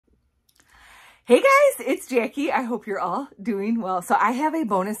Hey guys, it's Jackie. I hope you're all doing well. So I have a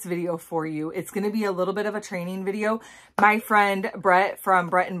bonus video for you. It's going to be a little bit of a training video. My friend Brett from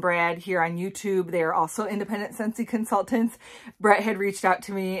Brett and Brad here on YouTube, they are also independent Scentsy consultants. Brett had reached out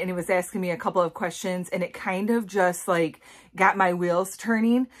to me and he was asking me a couple of questions, and it kind of just like got my wheels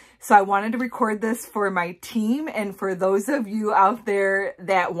turning. So I wanted to record this for my team, and for those of you out there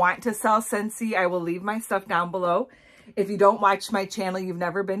that want to sell Scentsy, I will leave my stuff down below. If you don't watch my channel, you've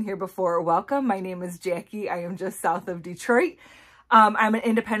never been here before, welcome. My name is Jackie. I am just south of Detroit. I'm an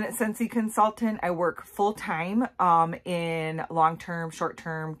independent Scentsy consultant. I work full-time in long-term,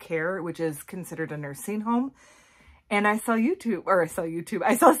 short-term care, which is considered a nursing home. And I sell I sell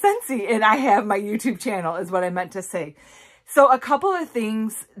Scentsy, and I have my YouTube channel is what I meant to say. So a couple of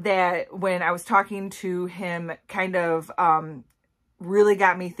things that when I was talking to him kind of really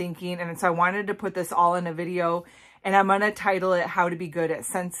got me thinking, and so I wanted to put this all in a video. And I'm going to title it How to Be Good at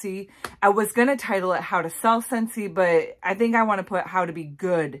Scentsy. I was going to title it How to Sell Scentsy, but I think I want to put How to Be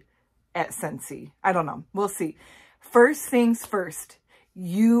Good at Scentsy. I don't know. We'll see. First things first,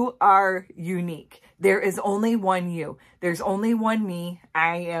 you are unique. There is only one you. There's only one me.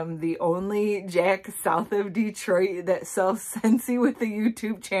 I am the only Jack south of Detroit that sells Scentsy with the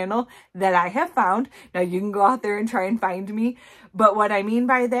YouTube channel that I have found. Now you can go out there and try and find me. But what I mean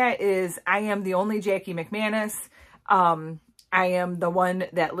by that is I am the only Jackie McManus. I am the one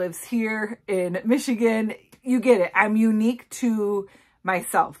that lives here in Michigan. You get it. I'm unique to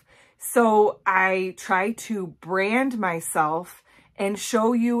myself. So I try to brand myself and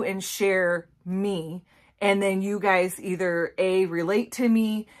show you and share me. And then you guys either A, relate to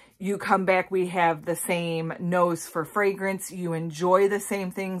me, you come back, we have the same nose for fragrance, you enjoy the same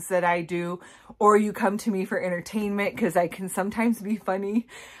things that I do, or you come to me for entertainment because I can sometimes be funny.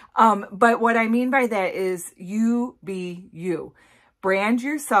 But what I mean by that is you be you. Brand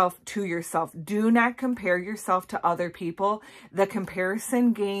yourself to yourself. Do not compare yourself to other people. The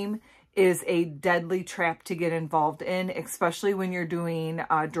comparison game is a deadly trap to get involved in, especially when you're doing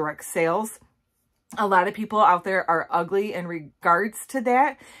direct sales. A lot of people out there are ugly in regards to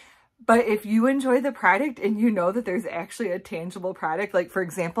that. But if you enjoy the product and you know that there's actually a tangible product, like for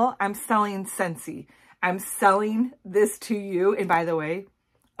example, I'm selling I'm selling this to you. And by the way,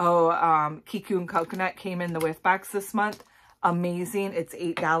 Kiku and Coconut came in the whiff box this month. Amazing. It's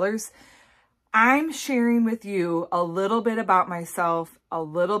 $8. I'm sharing with you a little bit about myself, a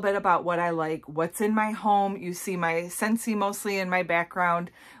little bit about what I like, what's in my home. You see my Scentsy mostly in my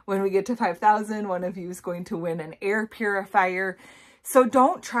background. When we get to 5,000, one of you is going to win an air purifier. So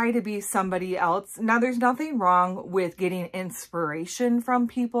don't try to be somebody else. Now, there's nothing wrong with getting inspiration from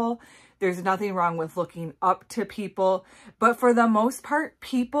people. There's nothing wrong with looking up to people. But for the most part,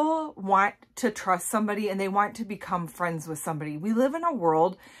 people want to trust somebody and they want to become friends with somebody. We live in a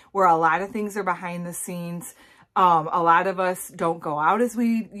world where a lot of things are behind the scenes. A lot of us don't go out as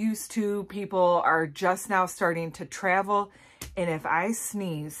we used to. People are just now starting to travel. And if I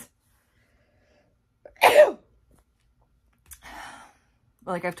sneeze,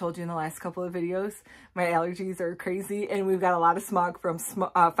 like I've told you in the last couple of videos, my allergies are crazy, and we've got a lot of smog from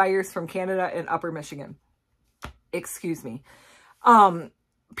fires from Canada and Upper Michigan. Excuse me.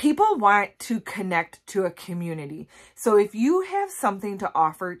 People want to connect to a community. So if you have something to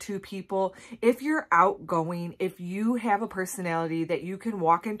offer to people, if you're outgoing, if you have a personality that you can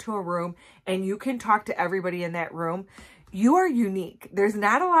walk into a room and you can talk to everybody in that room, you are unique. There's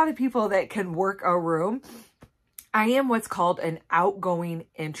not a lot of people that can work a room. I am what's called an outgoing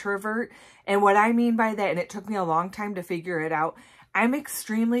introvert. And what I mean by that, and it took me a long time to figure it out, I'm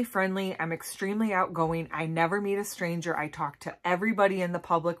extremely friendly. I'm extremely outgoing. I never meet a stranger. I talk to everybody in the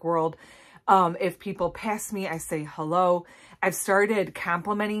public world. If people pass me, I say hello. I've started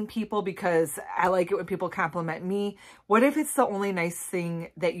complimenting people because I like it when people compliment me. What if it's the only nice thing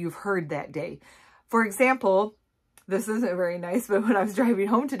that you've heard that day? For example, this isn't very nice, but when I was driving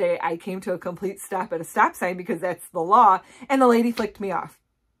home today, I came to a complete stop at a stop sign because that's the law, and the lady flicked me off.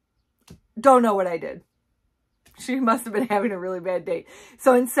 Don't know what I did. She must have been having a really bad day.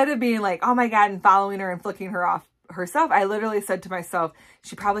 So instead of being like, oh my God, and following her and flicking her off herself, I literally said to myself,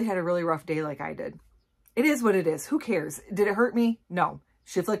 she probably had a really rough day like I did. It is what it is. Who cares? Did it hurt me? No.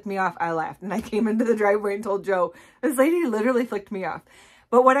 She flicked me off. I laughed. And I came into the driveway and told Joe, this lady literally flicked me off.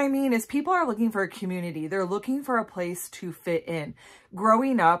 But what I mean is people are looking for a community. They're looking for a place to fit in.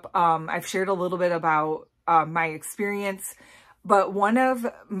 Growing up, I've shared a little bit about my experience, but one of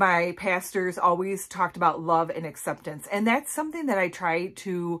my pastors always talked about love and acceptance. And that's something that I try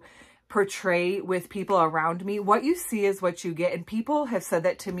to portray with people around me. What you see is what you get. And people have said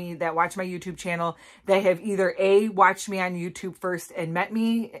that to me that watch my YouTube channel, that have either A, watched me on YouTube first and met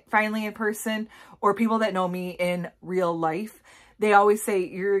me finally in person, or people that know me in real life. They always say,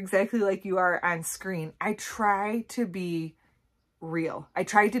 you're exactly like you are on screen. I try to be real. I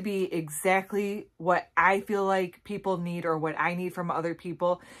try to be exactly what I feel like people need or what I need from other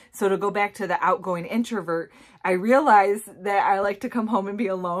people. So to go back to the outgoing introvert, I realize that I like to come home and be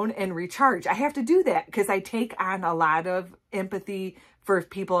alone and recharge. I have to do that because I take on a lot of empathy for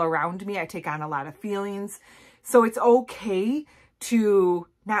people around me. I take on a lot of feelings. So it's okay to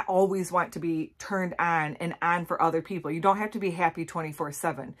not always want to be turned on and on for other people. You don't have to be happy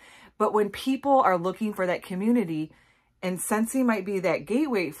 24/7. But when people are looking for that community, and Scentsy might be that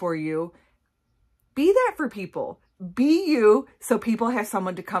gateway for you, be that for people. Be you so people have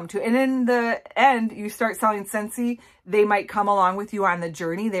someone to come to. And in the end, you start selling Scentsy, they might come along with you on the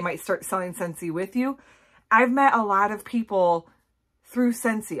journey. They might start selling Scentsy with you. I've met a lot of people through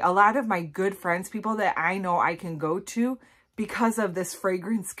Scentsy, a lot of my good friends, people that I know I can go to because of this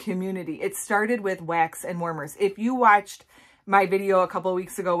fragrance community. It started with wax and warmers. If you watched my video a couple of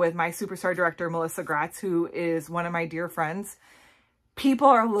weeks ago with my superstar director, Melissa Gratz, who is one of my dear friends, people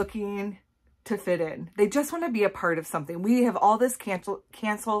are looking to fit in. They just want to be a part of something. We have all this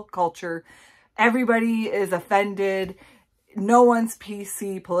cancel culture. Everybody is offended. No one's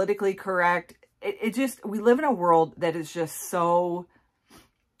PC, politically correct. We live in a world that is just so,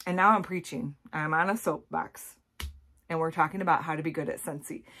 and now I'm preaching. I'm on a soapbox and we're talking about how to be good at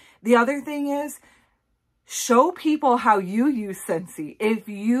Scentsy. The other thing is, show people how you use Scentsy. If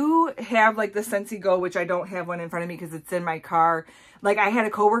you have like the Scentsy Go, which I don't have one in front of me because it's in my car. Like I had a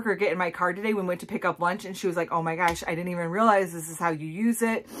coworker get in my car today when we went to pick up lunch and she was like, oh my gosh, I didn't even realize this is how you use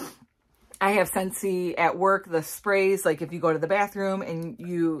it. I have Scentsy at work, the sprays, like if you go to the bathroom and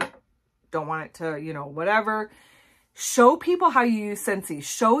you don't want it to, you know, whatever. Show people how you use Scentsy.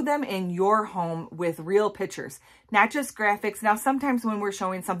 Show them in your home with real pictures, not just graphics. Now, sometimes when we're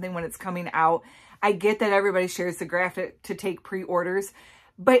showing something when it's coming out, I get that everybody shares the graphic to take pre-orders,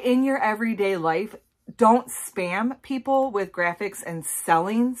 but in your everyday life, don't spam people with graphics and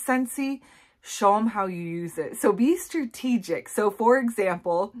selling Scentsy. Show them how you use it. So be strategic. So for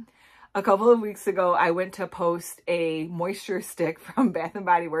example, a couple of weeks ago, I went to post a moisture stick from Bath &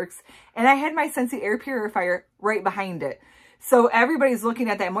 Body Works, and I had my Scentsy air purifier right behind it. So everybody's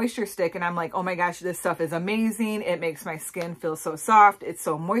looking at that moisture stick, and I'm like, oh my gosh, this stuff is amazing. It makes my skin feel so soft. It's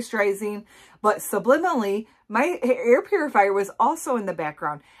so moisturizing. But subliminally, my air purifier was also in the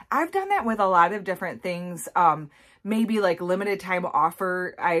background. I've done that with a lot of different things. Maybe like limited time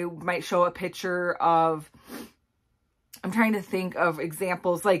offer. I might show a picture of, I'm trying to think of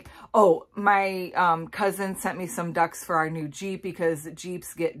examples like, oh, my cousin sent me some ducks for our new Jeep because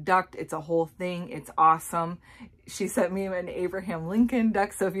Jeeps get ducked. It's a whole thing. It's awesome. She sent me an Abraham Lincoln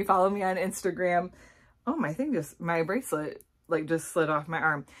duck. So if you follow me on Instagram, oh, my bracelet like just slid off my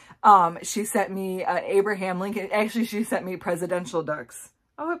arm. She sent me Abraham Lincoln. Actually, she sent me presidential ducks.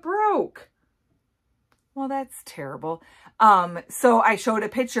 Oh, it broke. Well, that's terrible. So I showed a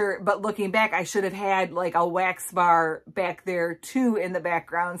picture, but looking back, I should have had like a wax bar back there too in the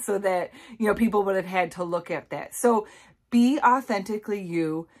background so that, you know, people would have had to look at that. So be authentically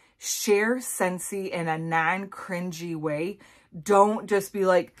you. Share Scentsy in a non-cringy way. Don't just be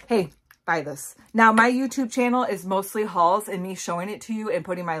like, hey, buy this. Now, my YouTube channel is mostly hauls and me showing it to you and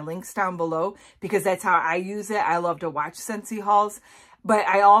putting my links down below because that's how I use it. I love to watch Scentsy hauls. But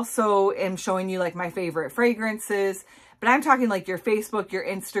I also am showing you like my favorite fragrances. But I'm talking like your Facebook, your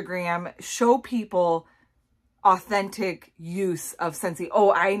Instagram. Show people authentic use of Scentsy.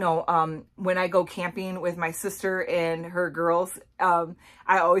 Oh, I know. When I go camping with my sister and her girls, I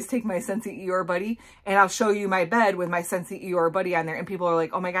always take my Scentsy Eeyore Buddy. And I'll show you my bed with my Scentsy Eeyore Buddy on there. And people are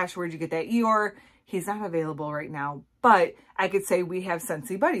like, oh my gosh, where'd you get that Eeyore? He's not available right now. But I could say we have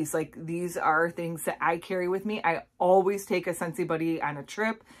Scentsy buddies. Like these are things that I carry with me. I always take a Scentsy buddy on a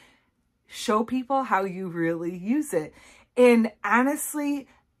trip. Show people how you really use it. And honestly,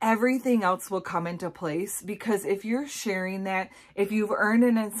 everything else will come into place because if you're sharing that, if you've earned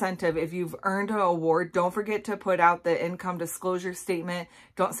an incentive, if you've earned an award, don't forget to put out the income disclosure statement.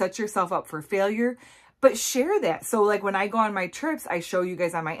 Don't set yourself up for failure. But share that. So like when I go on my trips, I show you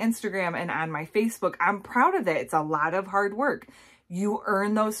guys on my Instagram and on my Facebook. I'm proud of that. It's a lot of hard work. You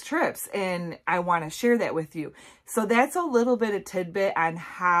earn those trips and I want to share that with you. So that's a little bit of tidbit on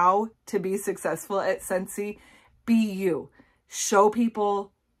how to be successful at Scentsy. Be you. Show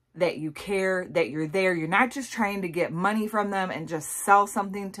people that you care, that you're there. You're not just trying to get money from them and just sell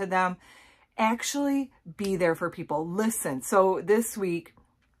something to them. Actually be there for people. Listen. So this week,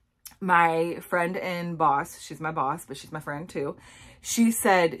 my friend and boss, she's my boss, but she's my friend too. She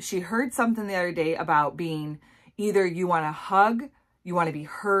said she heard something the other day about being either you want a hug, you want to be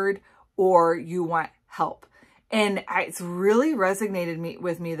heard, or you want help. And it's really resonated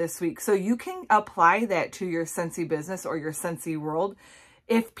with me this week. So you can apply that to your Scentsy business or your Scentsy world.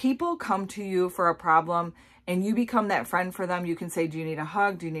 If people come to you for a problem and you become that friend for them, you can say, do you need a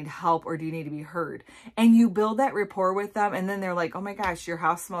hug? Do you need help? Or do you need to be heard? And you build that rapport with them. And then they're like, oh my gosh, your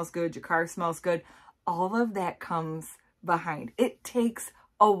house smells good. Your car smells good. All of that comes behind. It takes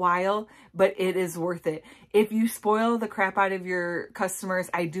a while, but it is worth it. If you spoil the crap out of your customers,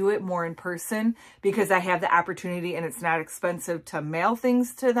 I do it more in person because I have the opportunity and it's not expensive to mail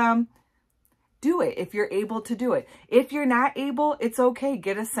things to them. Do it if you're able to do it. If you're not able, it's okay.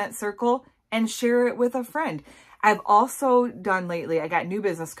 Get a scent circle and share it with a friend. I've also done lately, I got new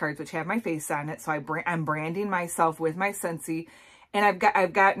business cards which have my face on it. So I'm branding myself with my Scentsy, and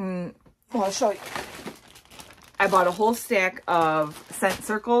I've gotten, well, I'll show you. I bought a whole stack of scent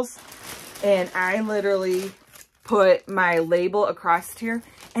circles, and I literally put my label across here.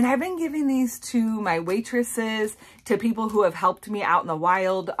 And I've been giving these to my waitresses, to people who have helped me out in the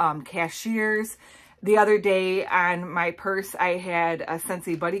wild, cashiers. The other day on my purse, I had a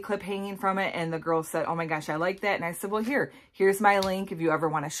Scentsy buddy clip hanging from it, and the girl said, oh my gosh, I like that. And I said, well, here's my link if you ever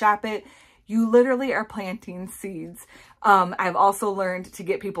want to shop it. You literally are planting seeds. I've also learned to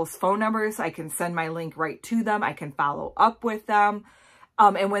get people's phone numbers. I can send my link right to them. I can follow up with them.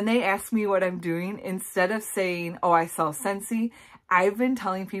 And when they ask me what I'm doing, instead of saying, oh, I sell Scentsy, I've been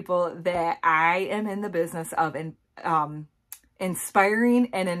telling people that I am in the business of inspiring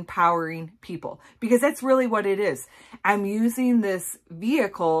and empowering people, because that's really what it is. I'm using this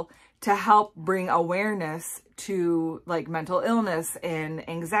vehicle to help bring awareness to like mental illness and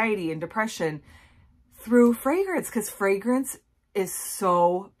anxiety and depression through fragrance, because fragrance is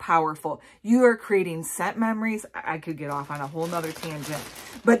so powerful. You are creating scent memories. I could get off on a whole nother tangent,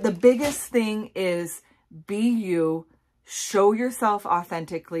 but the biggest thing is be you. Show yourself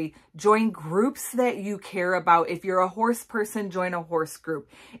authentically. Join groups that you care about. If you're a horse person, join a horse group.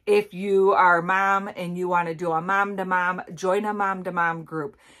 If you are a mom and you want to do a mom to mom, join a mom to mom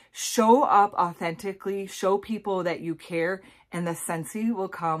group. Show up authentically. Show people that you care, and the Scentsy will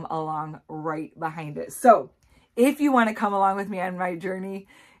come along right behind it. So if you want to come along with me on my journey,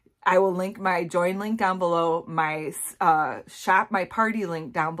 I will link my join link down below, my shop, my party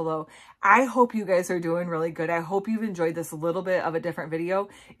link down below. I hope you guys are doing really good. I hope you've enjoyed this little bit of a different video.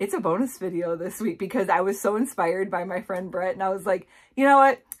 It's a bonus video this week because I was so inspired by my friend Brett, and I was like, you know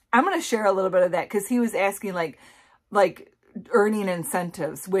what? I'm going to share a little bit of that, because he was asking like earning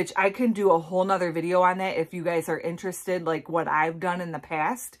incentives, which I can do a whole nother video on that if you guys are interested, like what I've done in the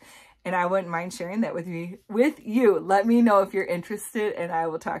past. And I wouldn't mind sharing that with you. Let me know if you're interested, and I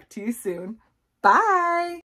will talk to you soon. Bye.